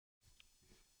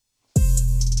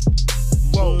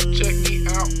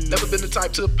Never been the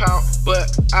type to pout,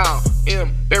 but I'll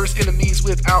embarrass enemies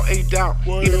without a doubt.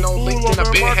 Even on LinkedIn, I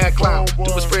been had clout. Do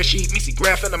a spreadsheet, me see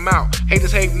graph and I'm out.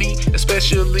 Haters hate me,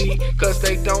 especially cause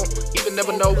they don't even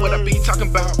never know what I be talking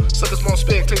about. Suckers want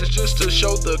spectators just to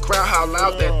show the crowd how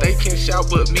loud that they can shout.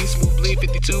 But me, Smooth Bleed,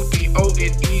 52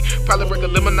 B-O-N-E, probably break a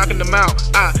lemon, knocking them out.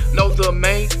 I know the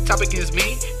main topic is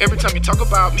me. Every time you talk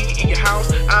about me in your house,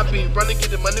 I be running,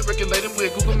 getting money, regulating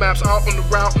with Google Maps all on the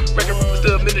route. Record rumors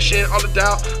diminishing all the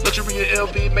doubt. Luxury and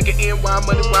LV, making NY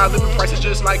money while living prices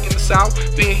just like in the South.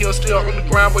 Being here still on the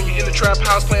ground when you're in the trap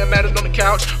house, playing Madden on the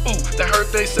couch. Ooh, that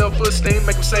hurt they self-esteem,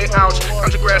 make them say ouch.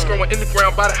 Country grass growing in the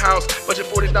ground by the house. Budget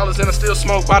 $40 and I still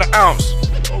smoke by the ounce.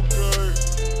 Okay,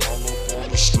 all up on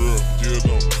the strip, get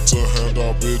them to hand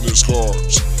out business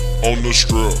cards on the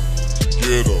strip.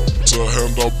 Get them to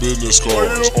hand out business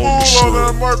cards on the strip.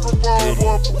 Get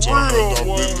them to hand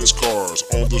out business cards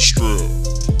on the strip.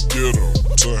 Get them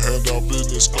to hand out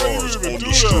business cards on the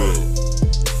strip.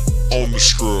 On the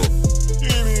strip.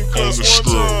 On the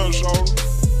strip.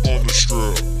 On the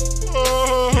strip.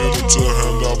 Get them to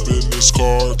hand out business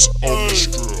cards on the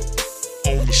strip.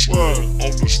 On the strip.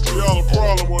 On the strip. Y'all a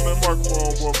problem on that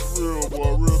microphone, boy. For real,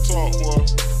 boy. Real talk, boy.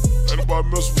 Ain't nobody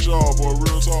mess with y'all, boy.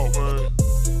 Real talk, man.